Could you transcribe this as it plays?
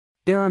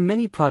There are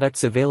many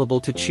products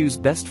available to choose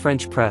best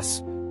French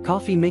press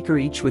coffee maker,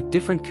 each with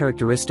different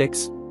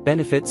characteristics,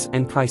 benefits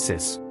and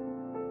prices.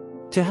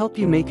 To help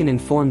you make an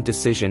informed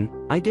decision,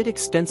 I did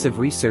extensive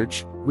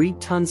research,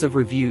 read tons of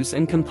reviews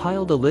and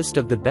compiled a list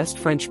of the best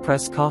French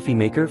press coffee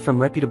maker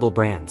from reputable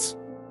brands.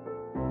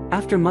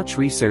 After much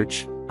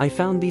research, I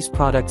found these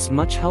products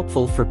much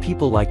helpful for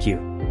people like you.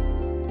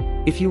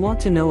 If you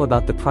want to know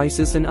about the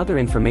prices and other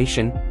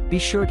information, be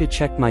sure to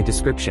check my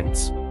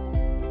descriptions.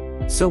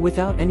 So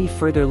without any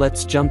further,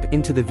 let's jump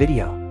into the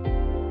video.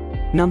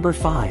 Number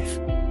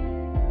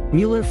 5.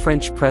 Mueller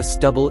French Press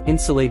Double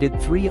Insulated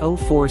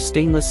 304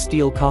 Stainless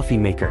Steel Coffee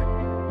Maker.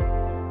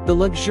 The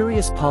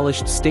luxurious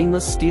polished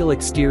stainless steel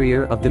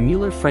exterior of the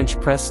Mueller French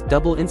Press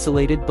Double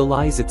Insulated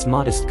belies its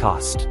modest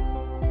cost.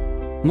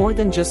 More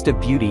than just a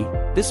beauty,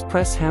 this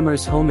press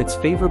hammers home its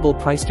favorable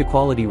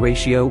price-to-quality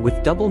ratio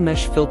with double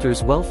mesh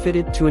filters well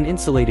fitted to an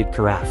insulated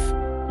carafe.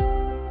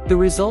 The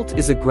result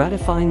is a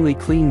gratifyingly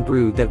clean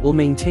brew that will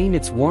maintain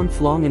its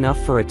warmth long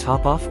enough for a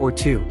top-off or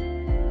two.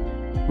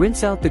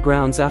 Rinse out the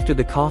grounds after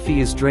the coffee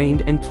is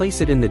drained and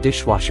place it in the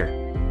dishwasher.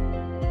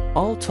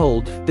 All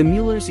told, the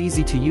Mueller's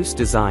easy-to-use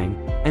design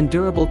and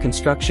durable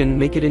construction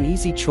make it an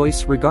easy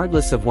choice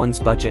regardless of one's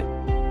budget.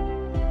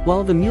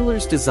 While the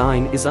Mueller's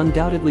design is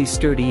undoubtedly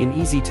sturdy and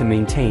easy to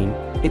maintain,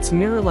 its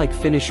mirror-like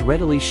finish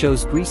readily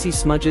shows greasy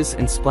smudges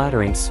and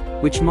splatterings,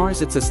 which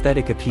mars its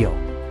aesthetic appeal.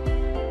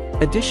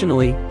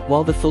 Additionally,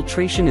 while the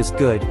filtration is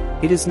good,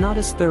 it is not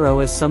as thorough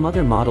as some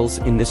other models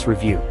in this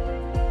review.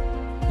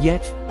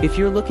 Yet, if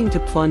you're looking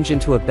to plunge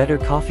into a better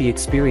coffee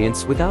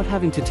experience without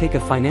having to take a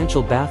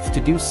financial bath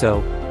to do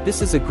so,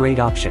 this is a great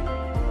option.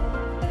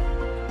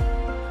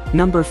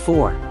 Number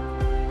 4.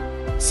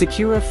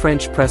 Secura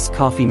French Press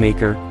Coffee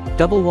Maker,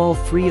 Double-Wall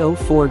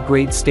 304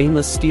 Grade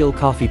Stainless Steel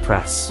Coffee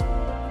Press.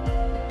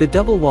 The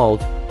double-walled,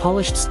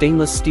 polished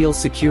stainless steel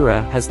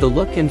Secura has the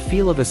look and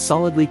feel of a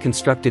solidly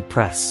constructed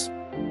press.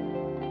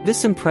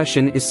 This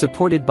impression is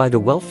supported by the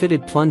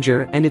well-fitted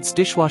plunger and its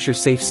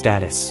dishwasher-safe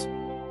status.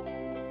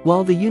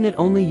 While the unit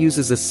only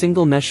uses a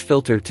single mesh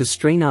filter to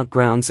strain out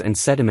grounds and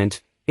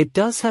sediment, it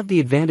does have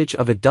the advantage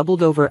of a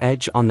doubled-over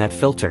edge on that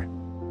filter.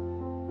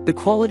 The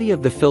quality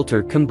of the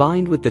filter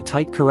combined with the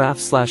tight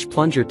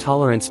carafe/plunger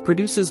tolerance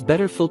produces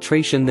better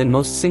filtration than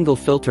most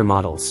single-filter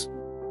models.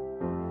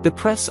 The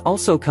press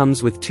also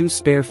comes with 2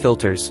 spare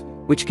filters,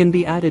 which can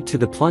be added to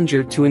the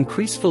plunger to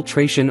increase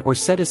filtration or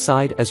set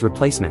aside as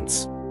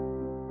replacements.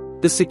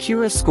 The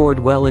Secura scored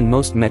well in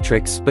most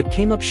metrics but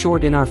came up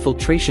short in our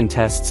filtration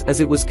tests as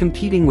it was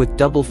competing with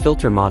double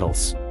filter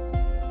models.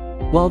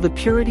 While the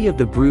purity of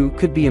the brew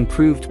could be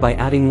improved by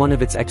adding one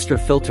of its extra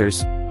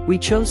filters, we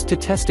chose to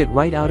test it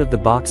right out of the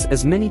box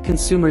as many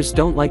consumers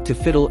don't like to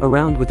fiddle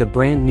around with a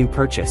brand new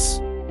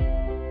purchase.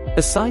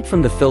 Aside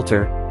from the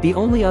filter, the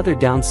only other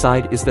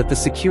downside is that the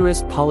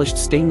Secura's polished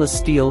stainless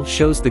steel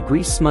shows the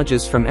grease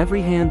smudges from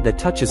every hand that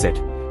touches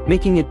it,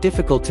 making it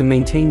difficult to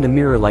maintain the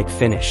mirror-like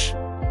finish.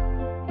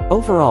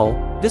 Overall,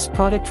 this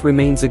product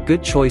remains a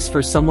good choice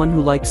for someone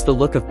who likes the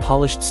look of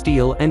polished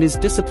steel and is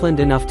disciplined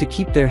enough to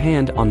keep their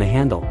hand on the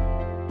handle.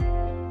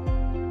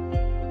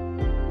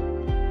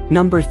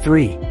 Number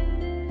 3.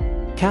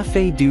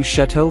 Café du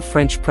Château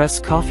French Press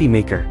Coffee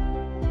Maker.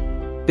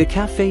 The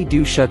Café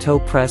du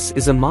Château press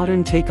is a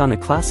modern take on a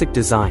classic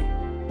design.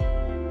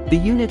 The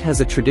unit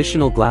has a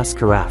traditional glass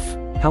carafe,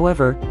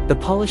 however, the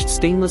polished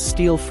stainless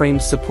steel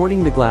frame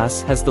supporting the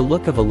glass has the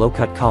look of a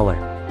low-cut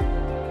collar.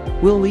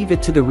 We'll leave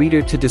it to the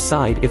reader to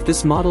decide if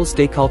this model's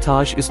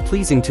décolletage is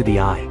pleasing to the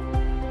eye.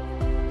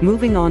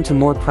 Moving on to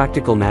more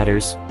practical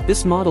matters,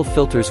 this model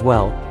filters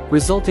well,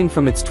 resulting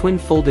from its twin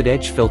folded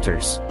edge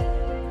filters.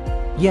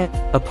 Yet,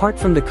 apart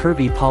from the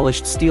curvy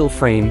polished steel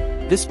frame,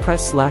 this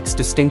press lacks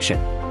distinction.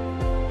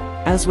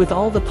 As with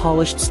all the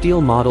polished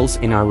steel models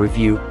in our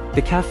review,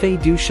 the Café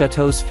du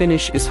Château's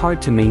finish is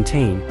hard to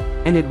maintain,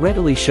 and it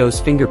readily shows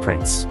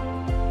fingerprints.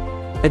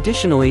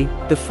 Additionally,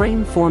 the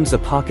frame forms a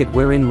pocket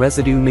wherein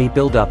residue may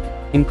build up,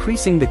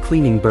 increasing the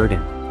cleaning burden.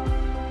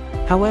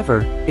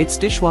 However, it's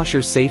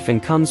dishwasher safe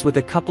and comes with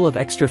a couple of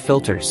extra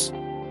filters.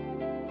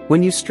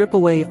 When you strip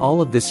away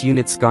all of this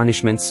unit's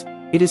garnishments,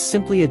 it is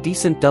simply a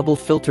decent double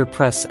filter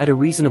press at a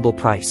reasonable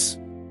price.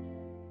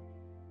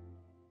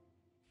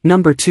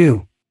 Number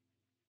 2.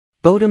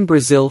 Bodum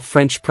Brazil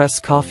French Press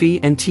Coffee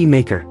and Tea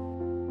Maker.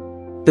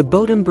 The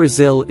Bodum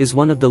Brazil is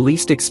one of the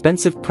least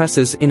expensive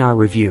presses in our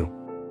review.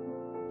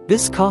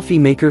 This coffee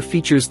maker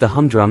features the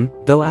humdrum,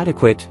 though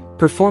adequate,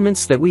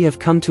 performance that we have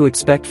come to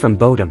expect from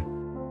Bodum.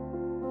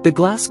 The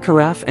glass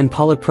carafe and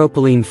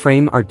polypropylene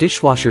frame are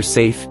dishwasher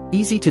safe,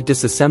 easy to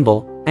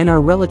disassemble, and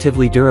are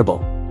relatively durable.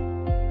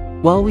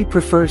 While we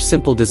prefer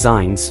simple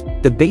designs,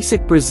 the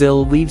basic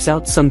Brazil leaves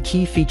out some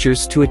key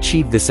features to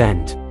achieve this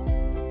end.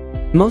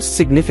 Most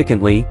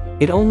significantly,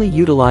 it only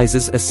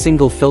utilizes a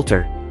single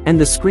filter, and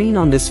the screen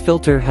on this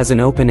filter has an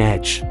open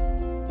edge.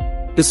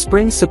 The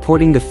spring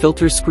supporting the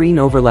filter screen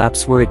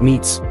overlaps where it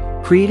meets,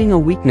 creating a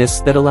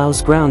weakness that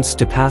allows grounds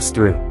to pass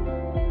through.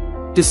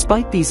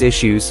 Despite these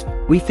issues,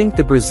 we think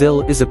the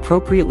Brazil is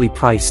appropriately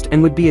priced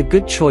and would be a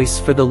good choice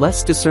for the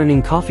less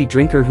discerning coffee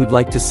drinker who'd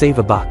like to save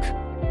a buck.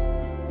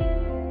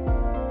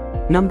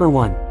 Number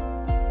 1.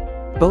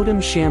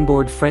 Bodum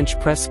Chambord French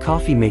Press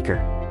Coffee Maker.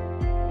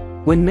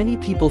 When many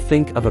people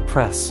think of a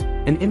press,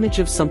 an image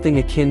of something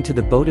akin to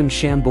the Bodum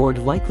Chambord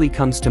likely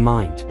comes to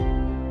mind.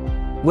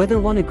 Whether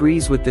one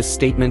agrees with this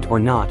statement or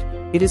not,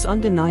 it is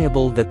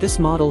undeniable that this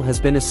model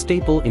has been a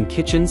staple in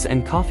kitchens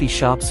and coffee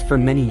shops for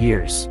many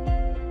years.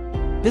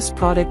 This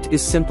product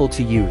is simple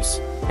to use,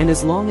 and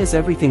as long as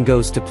everything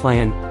goes to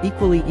plan,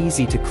 equally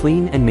easy to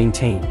clean and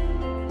maintain.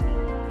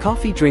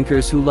 Coffee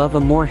drinkers who love a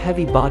more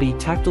heavy-body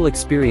tactile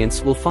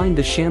experience will find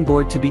the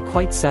Chambord to be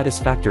quite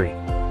satisfactory.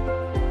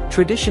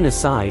 Tradition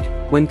aside,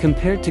 when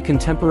compared to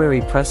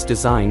contemporary press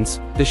designs,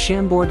 the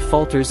Chambord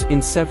falters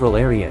in several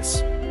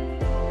areas.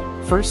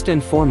 First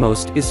and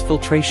foremost is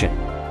filtration.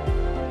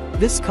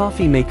 This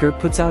coffee maker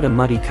puts out a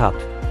muddy cup,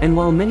 and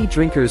while many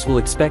drinkers will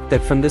expect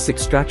that from this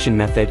extraction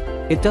method,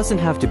 it doesn't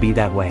have to be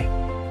that way.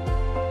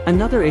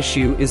 Another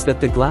issue is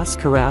that the glass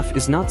carafe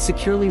is not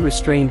securely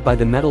restrained by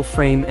the metal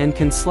frame and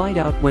can slide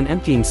out when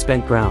emptying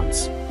spent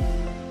grounds.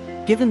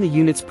 Given the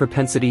unit's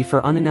propensity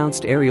for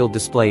unannounced aerial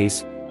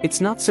displays,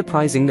 it's not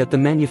surprising that the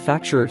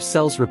manufacturer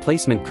sells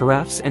replacement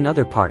carafes and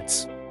other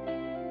parts.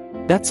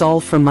 That's all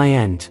from my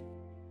end.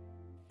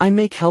 I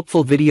make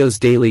helpful videos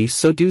daily,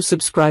 so do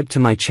subscribe to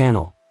my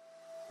channel.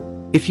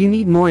 If you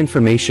need more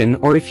information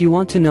or if you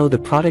want to know the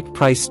product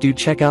price, do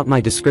check out my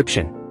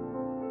description.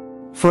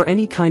 For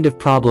any kind of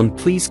problem,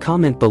 please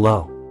comment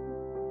below.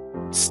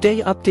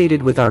 Stay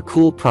updated with our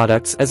cool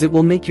products, as it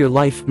will make your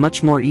life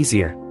much more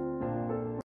easier.